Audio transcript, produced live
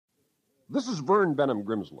This is Vern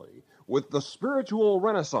Grimsley with the Spiritual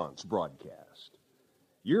Renaissance broadcast.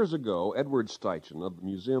 Years ago, Edward Steichen of the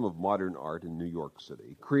Museum of Modern Art in New York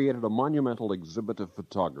City created a monumental exhibit of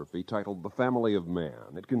photography titled The Family of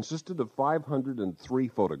Man. It consisted of 503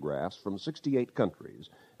 photographs from 68 countries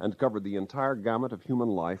and covered the entire gamut of human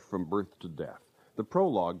life from birth to death. The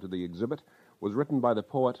prologue to the exhibit was written by the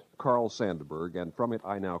poet Carl Sandburg, and from it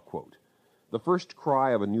I now quote: "The first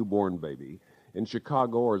cry of a newborn baby in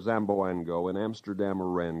Chicago or Zamboango, in Amsterdam or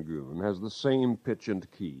Rangoon, has the same pitch and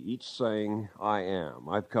key, each saying, 'I am,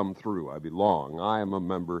 I've come through, I belong, I am a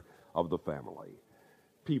member of the family.'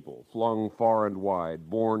 People flung far and wide,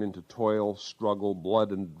 born into toil, struggle,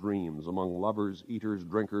 blood, and dreams, among lovers, eaters,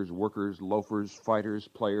 drinkers, workers, loafers, fighters,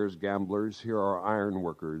 players, gamblers. Here are iron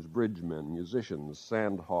workers, bridgemen, musicians,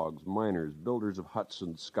 sand hogs, miners, builders of huts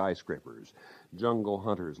and skyscrapers, jungle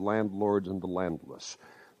hunters, landlords and the landless,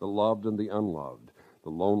 the loved and the unloved, the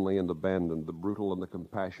lonely and abandoned, the brutal and the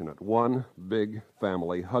compassionate. One big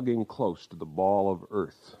family hugging close to the ball of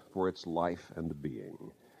earth for its life and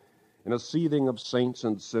being. In a seething of saints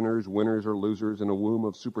and sinners, winners or losers, in a womb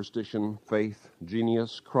of superstition, faith,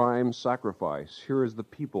 genius, crime, sacrifice, here is the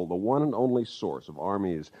people, the one and only source of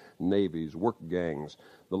armies, navies, work gangs,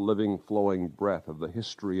 the living, flowing breath of the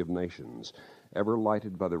history of nations, ever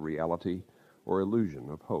lighted by the reality or illusion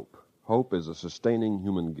of hope. Hope is a sustaining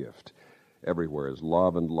human gift. Everywhere is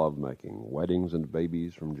love and love-making, weddings and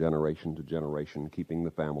babies from generation to generation, keeping the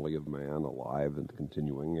family of man alive and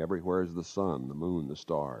continuing. Everywhere is the sun, the moon, the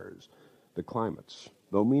stars, the climates.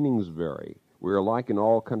 Though meanings vary, we are alike in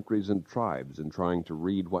all countries and tribes in trying to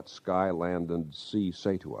read what sky, land, and sea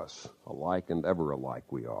say to us. Alike and ever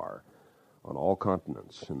alike we are. On all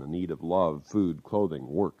continents, in the need of love, food, clothing,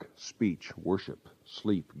 work, speech, worship,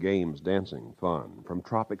 sleep, games, dancing, fun. From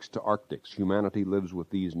tropics to arctics, humanity lives with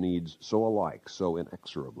these needs so alike, so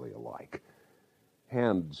inexorably alike.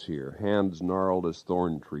 Hands here, hands gnarled as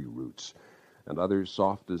thorn tree roots, and others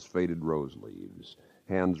soft as faded rose leaves.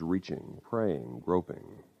 Hands reaching, praying,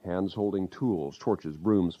 groping. Hands holding tools, torches,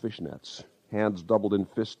 brooms, fishnets. Hands doubled in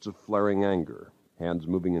fists of flaring anger. Hands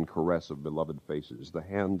moving in caress of beloved faces. The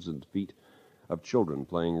hands and feet of children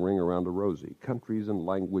playing ring around a rosy. Countries and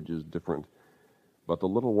languages different, but the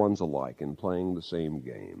little ones alike in playing the same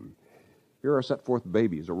game. Here are set forth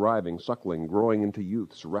babies, arriving, suckling, growing into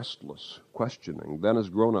youths, restless, questioning. Then as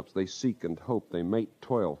grown-ups they seek and hope, they mate,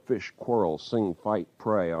 toil, fish, quarrel, sing, fight,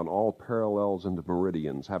 pray, on all parallels and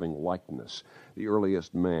meridians, having likeness. The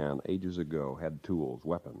earliest man, ages ago, had tools,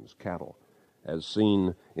 weapons, cattle, as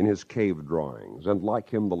seen in his cave drawings, and like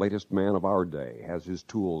him the latest man of our day has his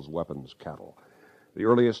tools, weapons, cattle. The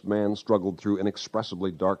earliest man struggled through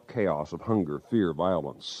inexpressibly dark chaos of hunger, fear,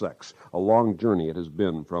 violence, sex. A long journey it has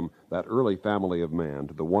been from that early family of man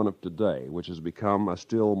to the one of today, which has become a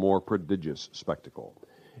still more prodigious spectacle.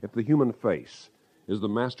 If the human face is the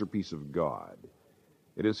masterpiece of God,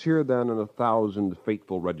 it is here then in 1,000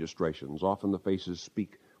 fateful registrations. Often the faces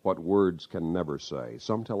speak what words can never say.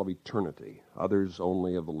 Some tell of eternity, others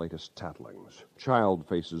only of the latest tattlings. Child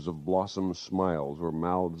faces of blossom smiles or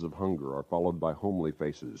mouths of hunger are followed by homely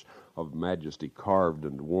faces of majesty carved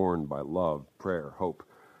and worn by love, prayer, hope,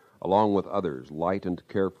 along with others light and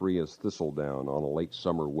carefree as thistledown on a late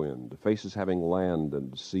summer wind, faces having land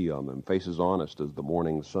and sea on them, faces honest as the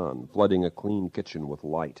morning sun, flooding a clean kitchen with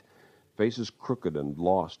light, faces crooked and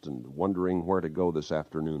lost and wondering where to go this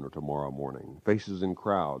afternoon or tomorrow morning. Faces in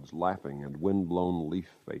crowds, laughing and wind-blown leaf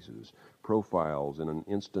faces. Profiles in an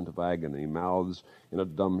instant of agony. Mouths in a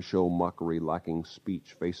dumb show mockery lacking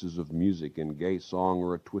speech. Faces of music in gay song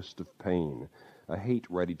or a twist of pain. A hate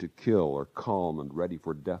ready to kill or calm and ready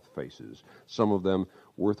for death faces. Some of them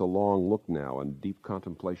worth a long look now and deep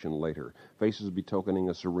contemplation later. Faces betokening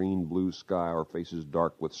a serene blue sky or faces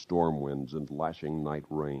dark with storm winds and lashing night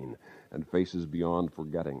rain. And faces beyond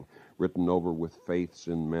forgetting, written over with faiths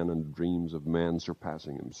in men and dreams of man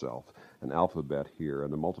surpassing himself. An alphabet here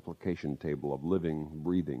and a multiplication table of living,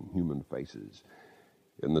 breathing human faces.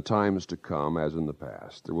 In the times to come, as in the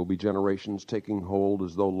past, there will be generations taking hold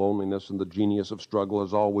as though loneliness and the genius of struggle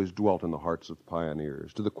has always dwelt in the hearts of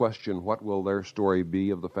pioneers. To the question, what will their story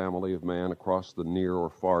be of the family of man across the near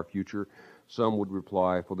or far future, some would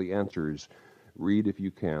reply, for the answers, read if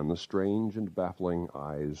you can the strange and baffling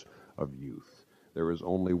eyes of youth. There is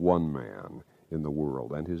only one man in the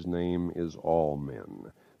world, and his name is all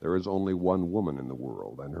men. There is only one woman in the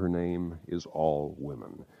world, and her name is all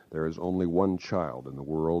women. There is only one child in the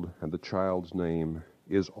world, and the child's name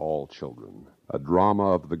is all children. A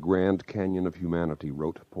drama of the Grand Canyon of humanity,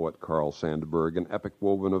 wrote poet Carl Sandburg, an epic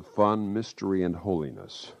woven of fun, mystery, and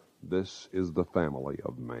holiness. This is the family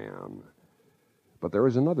of man. But there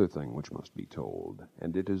is another thing which must be told,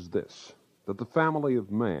 and it is this, that the family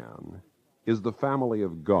of man is the family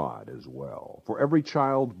of God as well. For every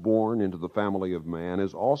child born into the family of man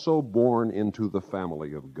is also born into the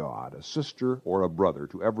family of God, a sister or a brother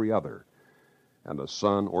to every other, and a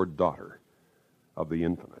son or daughter of the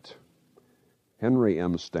infinite. Henry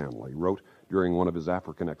M. Stanley wrote during one of his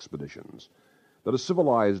African expeditions that a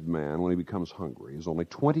civilized man, when he becomes hungry, is only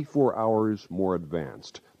 24 hours more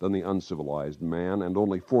advanced than the uncivilized man and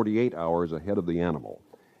only 48 hours ahead of the animal.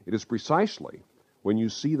 It is precisely when you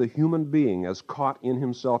see the human being as caught in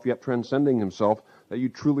himself yet transcending himself that you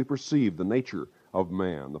truly perceive the nature of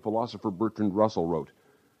man. The philosopher Bertrand Russell wrote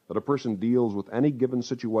that a person deals with any given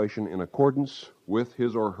situation in accordance with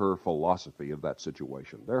his or her philosophy of that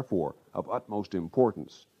situation. Therefore, of utmost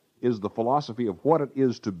importance is the philosophy of what it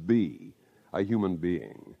is to be a human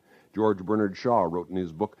being. George Bernard Shaw wrote in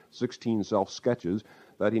his book 16 Self-Sketches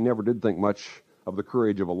that he never did think much of the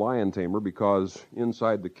courage of a lion tamer because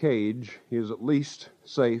inside the cage he is at least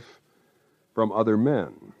safe from other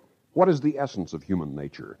men. What is the essence of human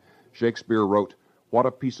nature? Shakespeare wrote, "What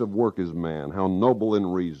a piece of work is man, how noble in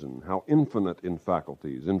reason, how infinite in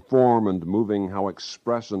faculties, in form and moving, how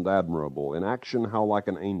express and admirable, in action how like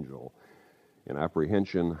an angel, in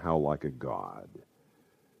apprehension how like a god."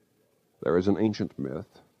 There is an ancient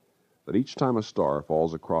myth that each time a star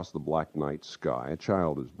falls across the black night sky, a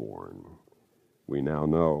child is born. We now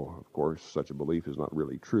know, of course, such a belief is not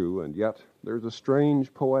really true, and yet there's a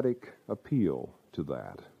strange poetic appeal to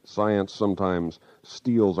that. Science sometimes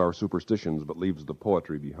steals our superstitions but leaves the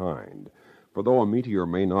poetry behind. For though a meteor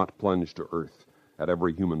may not plunge to earth at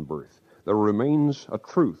every human birth, there remains a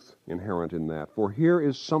truth inherent in that. For here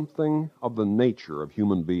is something of the nature of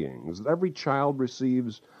human beings, that every child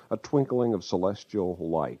receives a twinkling of celestial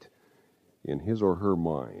light in his or her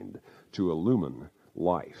mind to illumine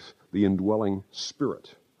life, the indwelling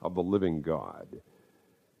spirit of the living God.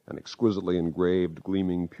 An exquisitely engraved,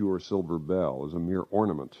 gleaming, pure silver bell is a mere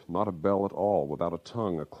ornament, not a bell at all, without a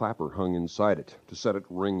tongue, a clapper hung inside it to set it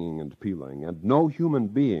ringing and pealing. And no human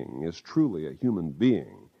being is truly a human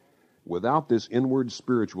being without this inward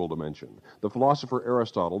spiritual dimension. The philosopher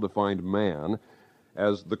Aristotle defined man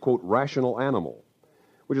as the, quote, rational animal,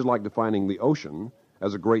 which is like defining the ocean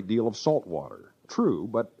as a great deal of salt water. True,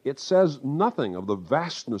 but it says nothing of the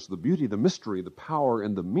vastness, the beauty, the mystery, the power,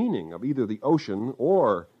 and the meaning of either the ocean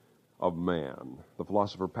or of man. The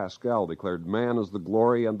philosopher Pascal declared man as the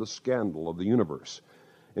glory and the scandal of the universe.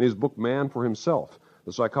 In his book Man for Himself,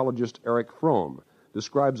 the psychologist Erich Fromm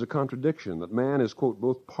describes a contradiction that man is, quote,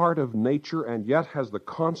 both part of nature and yet has the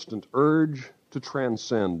constant urge to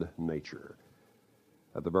transcend nature.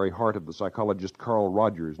 At the very heart of the psychologist Carl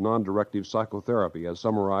Rogers' non-directive psychotherapy, as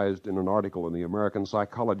summarized in an article in the American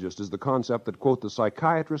Psychologist, is the concept that, quote, the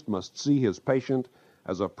psychiatrist must see his patient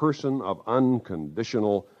as a person of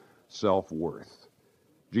unconditional self-worth.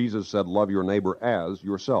 Jesus said, love your neighbor as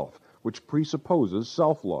yourself, which presupposes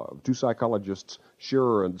self-love. Two psychologists,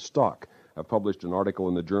 Shearer and Stock, have published an article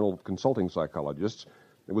in the Journal of Consulting Psychologists.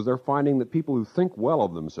 It was their finding that people who think well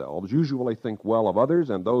of themselves usually think well of others,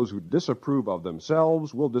 and those who disapprove of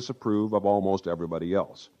themselves will disapprove of almost everybody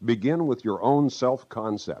else. Begin with your own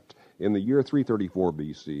self-concept. In the year 334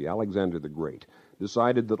 B.C., Alexander the Great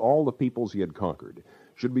decided that all the peoples he had conquered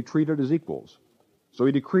should be treated as equals. So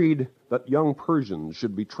he decreed that young Persians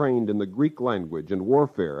should be trained in the Greek language and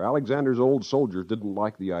warfare. Alexander's old soldiers didn't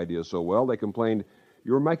like the idea so well. They complained,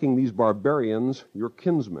 "You're making these barbarians your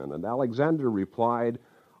kinsmen." And Alexander replied,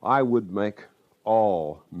 "I would make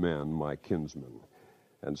all men my kinsmen."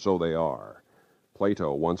 And so they are.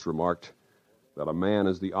 Plato once remarked that a man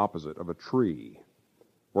is the opposite of a tree.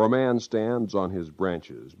 For a man stands on his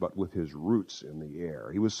branches, but with his roots in the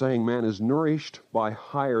air. He was saying man is nourished by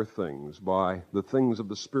higher things, by the things of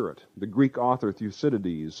the spirit. The Greek author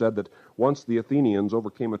Thucydides said that once the Athenians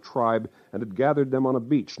overcame a tribe and had gathered them on a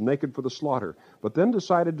beach, naked for the slaughter, but then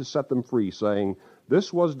decided to set them free, saying,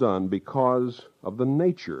 this was done because of the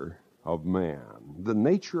nature of man. The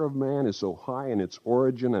nature of man is so high in its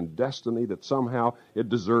origin and destiny that somehow it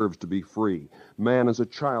deserves to be free. Man is a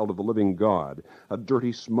child of the living God. A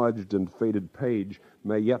dirty, smudged, and faded page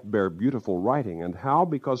may yet bear beautiful writing. And how?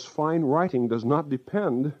 Because fine writing does not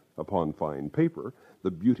depend upon fine paper. The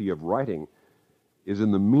beauty of writing is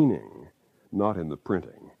in the meaning, not in the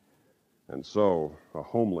printing. And so a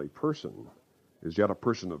homely person is yet a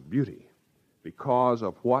person of beauty because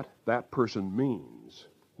of what that person means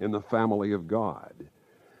in the family of God.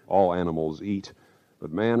 All animals eat,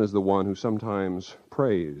 but man is the one who sometimes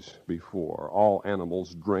prays before. All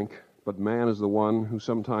animals drink, but man is the one who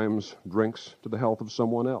sometimes drinks to the health of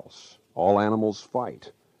someone else. All animals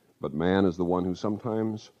fight, but man is the one who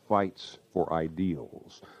sometimes fights for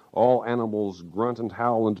ideals. All animals grunt and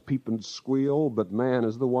howl and peep and squeal, but man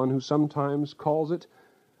is the one who sometimes calls it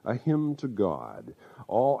a hymn to God.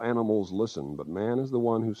 All animals listen, but man is the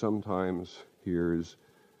one who sometimes hears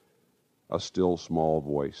a still small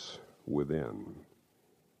voice within.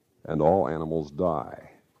 And all animals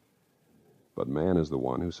die, but man is the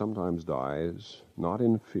one who sometimes dies not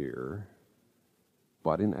in fear,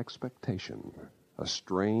 but in expectation. A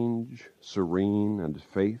strange, serene, and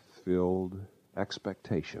faith-filled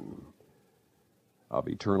expectation of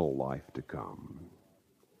eternal life to come.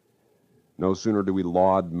 No sooner do we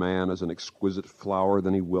laud man as an exquisite flower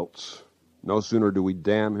than he wilts. No sooner do we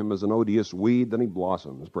damn him as an odious weed than he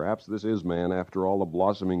blossoms. Perhaps this is man, after all, a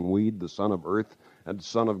blossoming weed, the son of earth and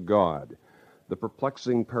son of God. The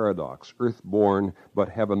perplexing paradox, earth-born but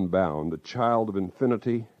heaven-bound, a child of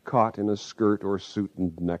infinity caught in a skirt or suit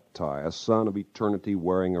and necktie, a son of eternity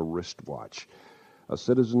wearing a wristwatch, a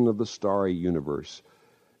citizen of the starry universe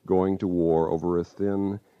going to war over a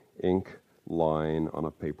thin ink line on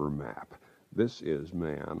a paper map. This is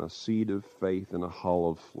man, a seed of faith in a hull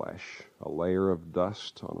of flesh, a layer of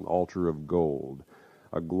dust on an altar of gold,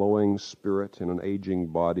 a glowing spirit in an aging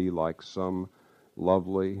body like some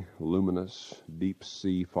lovely, luminous,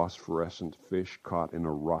 deep-sea phosphorescent fish caught in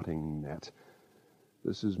a rotting net.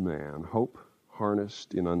 This is man, hope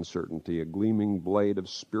harnessed in uncertainty, a gleaming blade of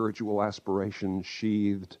spiritual aspiration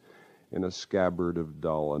sheathed in a scabbard of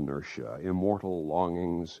dull inertia, immortal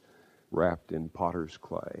longings wrapped in potter's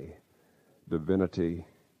clay, divinity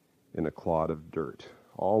in a clod of dirt.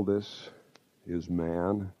 All this is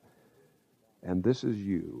man, and this is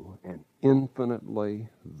you, an infinitely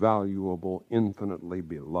valuable, infinitely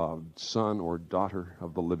beloved son or daughter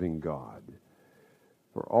of the living God.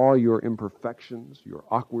 For all your imperfections, your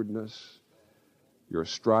awkwardness, your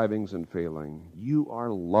strivings and failing, you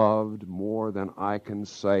are loved more than I can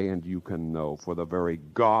say and you can know. For the very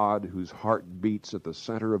God whose heart beats at the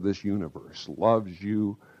center of this universe loves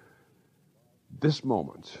you this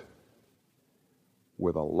moment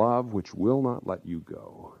with a love which will not let you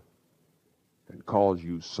go, and calls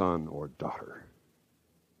you son or daughter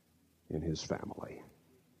in his family.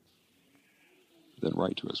 Then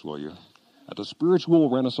write to us, will you? At the Spiritual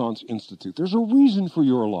Renaissance Institute, there's a reason for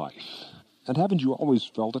your life. And haven't you always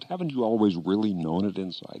felt it? Haven't you always really known it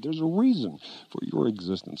inside? There's a reason for your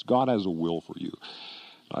existence. God has a will for you.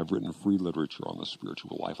 I've written free literature on the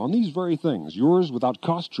spiritual life, on these very things, yours without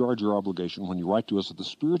cost, charge, or obligation when you write to us at the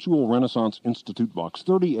Spiritual Renaissance Institute, Box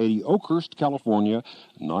 3080, Oakhurst, California,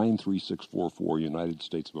 93644, United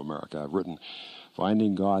States of America. I've written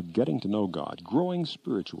Finding God, Getting to Know God, Growing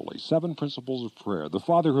Spiritually, 7 Principles of Prayer, the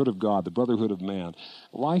Fatherhood of God, the Brotherhood of Man,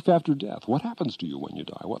 Life After Death, What Happens to You When You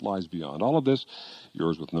Die, What Lies Beyond. All of this,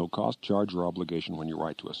 yours with no cost, charge, or obligation when you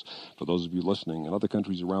write to us. For those of you listening in other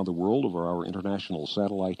countries around the world over our international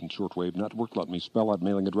satellite and shortwave network, let me spell out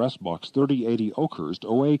mailing address, Box 3080, Oakhurst,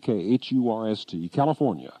 Oakhurst, California,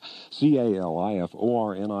 California,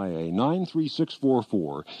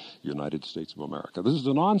 93644, United States of America. This is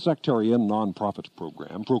a non-sectarian, non-profit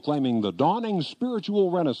program proclaiming the dawning spiritual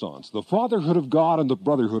renaissance, the fatherhood of God and the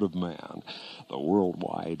brotherhood of man, the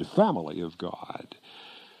worldwide family of God.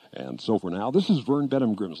 And so for now, this is Vern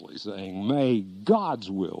Grimsley saying, may God's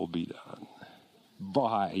will be done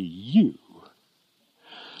by you.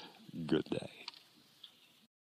 Good day.